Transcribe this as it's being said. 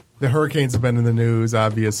the hurricanes have been in the news,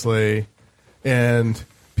 obviously, and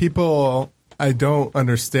people, I don't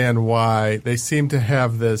understand why they seem to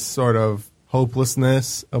have this sort of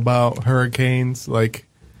hopelessness about hurricanes. Like,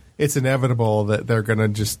 it's inevitable that they're going to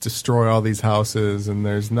just destroy all these houses, and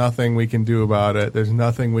there's nothing we can do about it. There's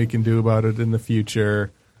nothing we can do about it in the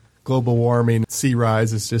future. Global warming, sea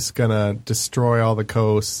rise is just going to destroy all the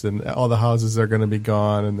coasts, and all the houses are going to be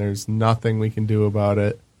gone, and there's nothing we can do about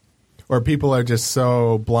it. Or people are just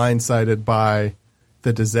so blindsided by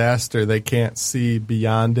the disaster, they can't see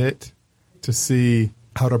beyond it to see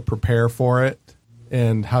how to prepare for it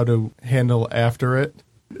and how to handle after it.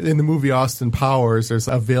 In the movie Austin Powers, there's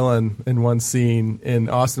a villain in one scene, and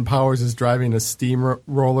Austin Powers is driving a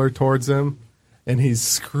steamroller towards him, and he's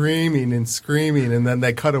screaming, and then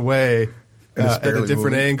they cut away at a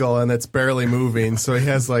different angle, and it's barely moving. So he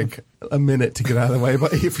has like a minute to get out of the way,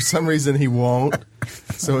 but for some reason he won't.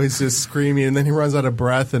 So he's just screaming, and then he runs out of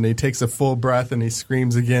breath, and he takes a full breath, and he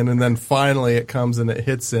screams again, and then finally it comes and it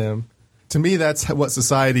hits him. To me, that's what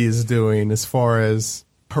society is doing as far as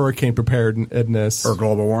hurricane preparedness. Or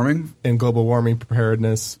global warming. And global warming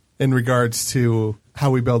preparedness in regards to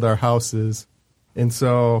how we build our houses. And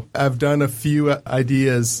so I've done a few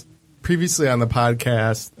ideas previously on the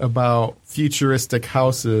podcast about futuristic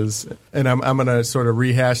houses, and I'm going to sort of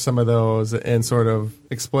rehash some of those and sort of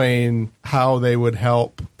explain how they would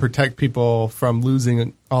help protect people from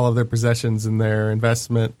losing all of their possessions and their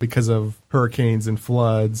investment because of hurricanes and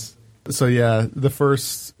floods. So yeah, the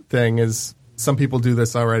first thing is, some people do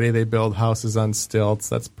this already. They build houses on stilts.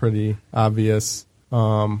 That's pretty obvious.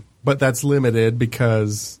 But that's limited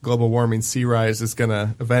because global warming sea rise is going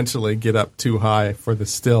to eventually get up too high for the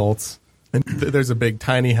stilts. And there's a big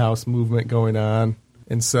tiny house movement going on.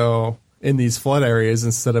 And so in these flood areas,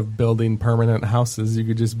 instead of building permanent houses, you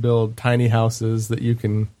could just build tiny houses that you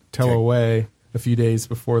can tow away a few days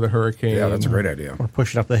before the hurricane. Yeah, that's a great idea. Or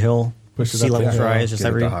push it up the hill. Sea levels rise. Just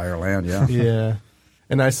get it to higher land, yeah. Yeah.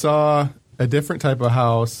 And I saw a different type of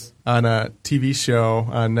house on a TV show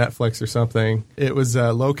on Netflix or something. It was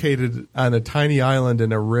located on a tiny island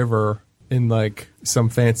in a river in like some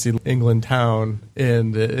fancy England town,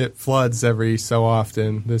 and it floods every so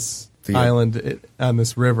often, this island on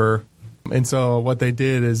this river. And so what they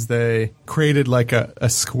did is they created like a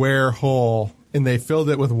square hole, and they filled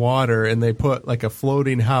it with water, and they put like a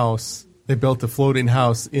floating house. They built a floating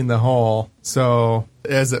house in the hole. So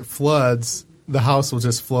as it floods, the house will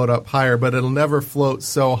just float up higher, but it'll never float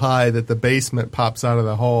so high that the basement pops out of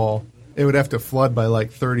the hole. It would have to flood by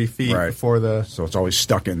like 30 feet before the... So it's always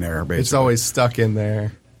stuck in there, basically. It's always stuck in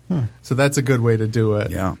there. So that's a good way to do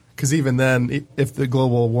it. Yeah. Because even then, if the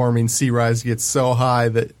global warming sea rise gets so high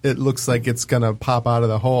that it looks like it's going to pop out of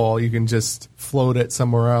the hole, you can just float it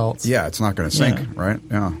somewhere else. Yeah, it's not going to sink, right?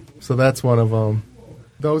 Yeah. So that's one of them.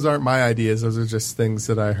 Those aren't my ideas. Those are just things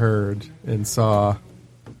that I heard and saw.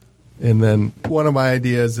 And then one of my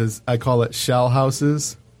ideas is I call it shell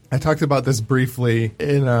houses. I talked about this briefly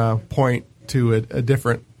in a point to a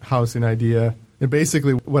different housing idea. And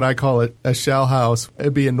basically what I call it a shell house,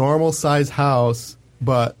 it'd be a normal size house,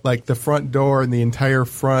 but like the front door and the entire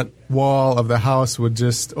front wall of the house would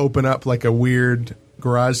just open up like a weird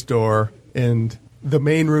garage door. And the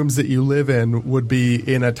main rooms that you live in would be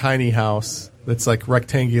in a tiny house that's like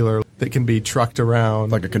rectangular that can be trucked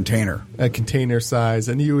around. Like a container. A container size.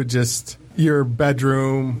 And you would just, your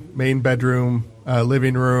bedroom, main bedroom,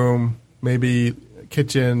 living room, maybe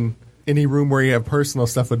kitchen, any room where you have personal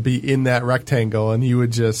stuff would be in that rectangle. And you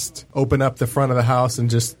would just open up the front of the house and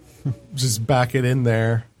just back it in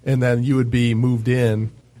there. And then you would be moved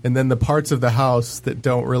in. And then the parts of the house that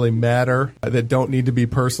don't really matter, that don't need to be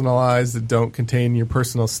personalized, that don't contain your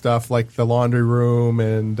personal stuff, like the laundry room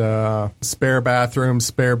and spare bathrooms,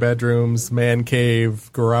 spare bedrooms, man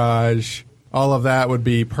cave, garage, all of that would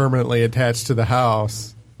be permanently attached to the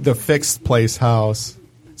house, the fixed place house.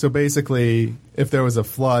 So basically, if there was a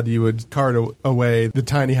flood, you would cart away the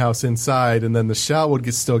tiny house inside, and then the shell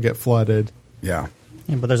would still get flooded. Yeah.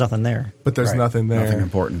 But there's nothing there. But there's nothing there. Nothing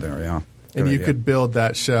important there, yeah. And you could build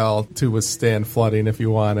that shell to withstand flooding if you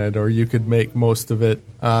wanted, or you could make most of it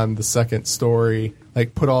on the second story,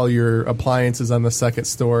 like put all your appliances on the second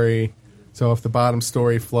story. So if the bottom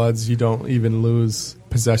story floods, you don't even lose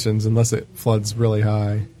possessions unless it floods really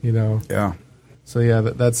high, you know? Yeah. So yeah,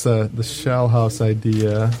 that's the shell house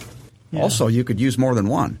idea. Yeah. Also, you could use more than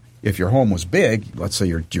one. If your home was big, let's say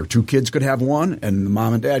your two kids could have one, and the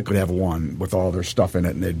mom and dad could have one with all their stuff in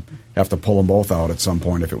it, and they'd have to pull them both out at some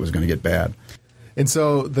point if it was going to get bad. And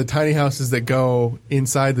so the tiny houses that go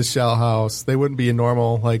inside the shell house, they wouldn't be a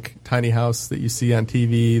normal like tiny house that you see on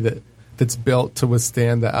TV that's built to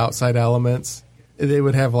withstand the outside elements. they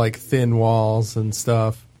would have like thin walls and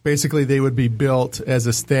stuff. Basically, they would be built as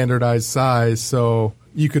a standardized size, so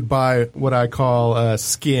you could buy what I call a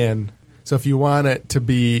skin. So if you want it to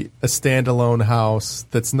be a standalone house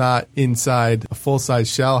that's not inside a full-size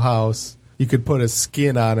shell house, you could put a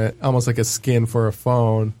skin on it, almost like a skin for a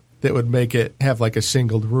phone, that would make it have like a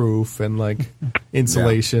shingled roof and like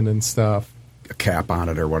insulation and stuff. A cap on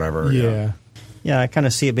it or whatever. Yeah. Yeah, I kind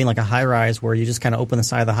of see it being like a high-rise where you just kind of open the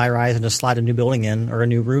side of the high-rise and just slide a new building in or a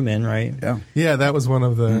new room in, right? Yeah. Yeah, that was one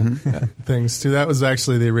of the things, too. That was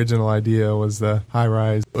actually the original idea, was the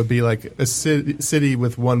high-rise. It would be like a city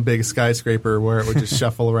with one big skyscraper where it would just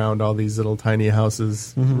shuffle around all these little tiny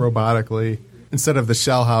houses robotically. Instead of the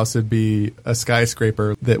shell house, it'd be a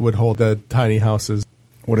skyscraper that would hold the tiny houses.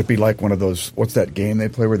 Would it be like one of those, what's that game they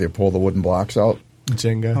play where they pull the wooden blocks out?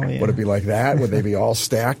 Jenga. Oh, yeah. Would it be like that? Would they be all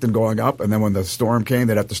stacked and going up? And then when the storm came,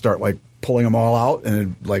 they'd have to start like pulling them all out and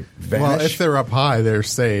it'd like vanish? Well, if they're up high, they're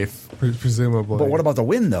safe, presumably. But what about the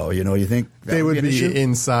wind, though? You think that they would an be issue?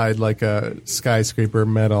 inside like a skyscraper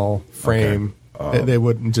metal frame. Okay. They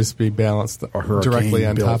wouldn't just be balanced directly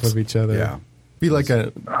on top of each other. Yeah. Be like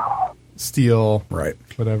a steel, right?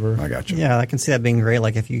 Whatever. I got you. Yeah, I can see that being great.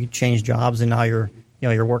 Like if you change jobs and now you're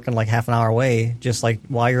working like half an hour away, just like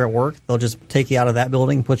while you're at work, they'll just take you out of that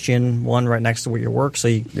building, put you in one right next to where you work. So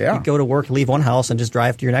you go to work, leave one house, and just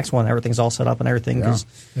drive to your next one. Everything's all set up and everything because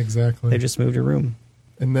exactly they just moved your room.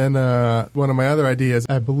 And then one of my other ideas,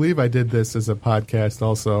 I believe I did this as a podcast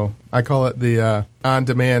also. I call it the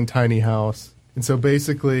on-demand tiny house. And so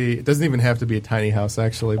basically, it doesn't even have to be a tiny house,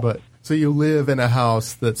 actually. But so you live in a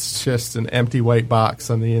house that's just an empty white box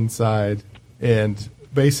on the inside, and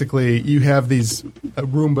basically, you have these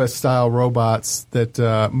Roomba-style robots that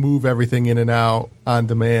move everything in and out on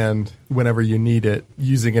demand whenever you need it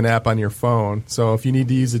using an app on your phone. So if you need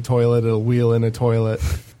to use a toilet, it'll wheel in a toilet.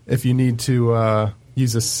 If you need to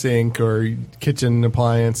use a sink or kitchen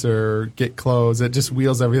appliance or get clothes, it just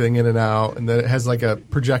wheels everything in and out. And then it has like a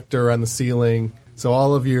projector on the ceiling. So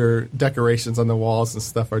all of your decorations on the walls and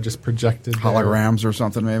stuff are just projected. Holograms or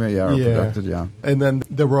something maybe? Yeah, or projected, yeah. And then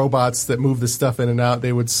the robots that move the stuff in and out,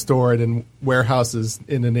 they would store it in warehouses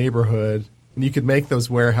in the neighborhood. And you could make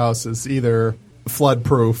those warehouses either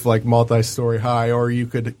flood-proof, like multi-story high, or you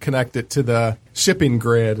could connect it to the shipping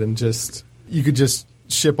grid and you could just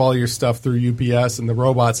ship all your stuff through UPS, and the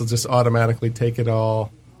robots will just automatically take it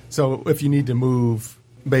all. So if you need to move,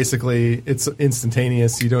 basically, it's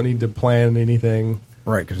instantaneous. You don't need to plan anything.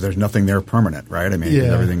 Right, because there's nothing there permanent, right? I mean,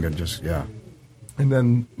 everything could just, And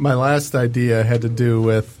then my last idea had to do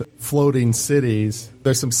with floating cities.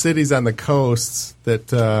 There's some cities on the coasts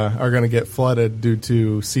that are going to get flooded due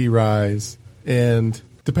to sea rise. And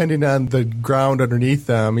depending on the ground underneath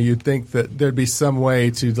them, you'd think that there'd be some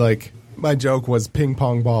way to, like, my joke was ping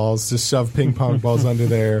pong balls, just shove ping pong balls under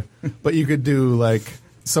there. But you could do, like,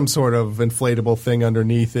 some sort of inflatable thing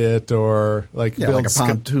underneath it, or like build like a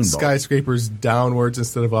pontoon skyscrapers downwards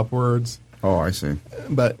instead of upwards. Oh, I see.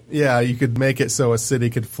 But you could make it so a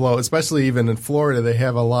city could float, especially even in Florida. They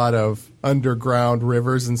have a lot of underground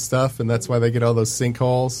rivers and stuff, and that's why they get all those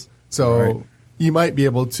sinkholes. So you might be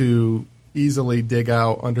able to easily dig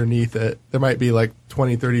out underneath it. There might be like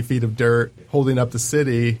 20, 30 feet of dirt holding up the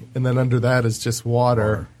city, and then under that is just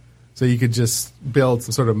water. So you could just build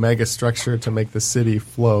some sort of mega structure to make the city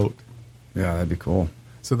float. Yeah, that'd be cool.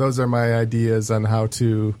 So those are my ideas on how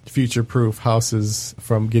to future-proof houses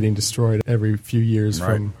from getting destroyed every few years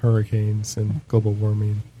from hurricanes and global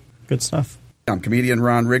warming. Good stuff. I'm comedian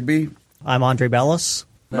Ron Rigby. I'm Andre Bellis.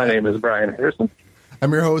 My name is Brian Harrison.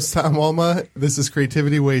 I'm your host, Tom Walma. This is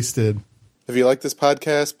Creativity Wasted. If you like this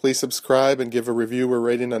podcast, please subscribe and give a review or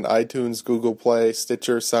rating on iTunes, Google Play,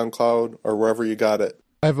 Stitcher, SoundCloud, or wherever you got it.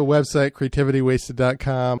 I have a website,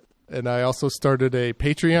 creativitywasted.com, and I also started a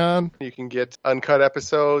Patreon. You can get uncut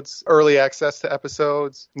episodes, early access to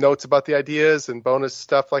episodes, notes about the ideas, and bonus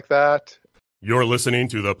stuff like that. You're listening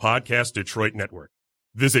to the Podcast Detroit Network.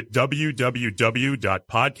 Visit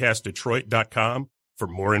www.podcastdetroit.com for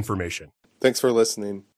more information. Thanks for listening.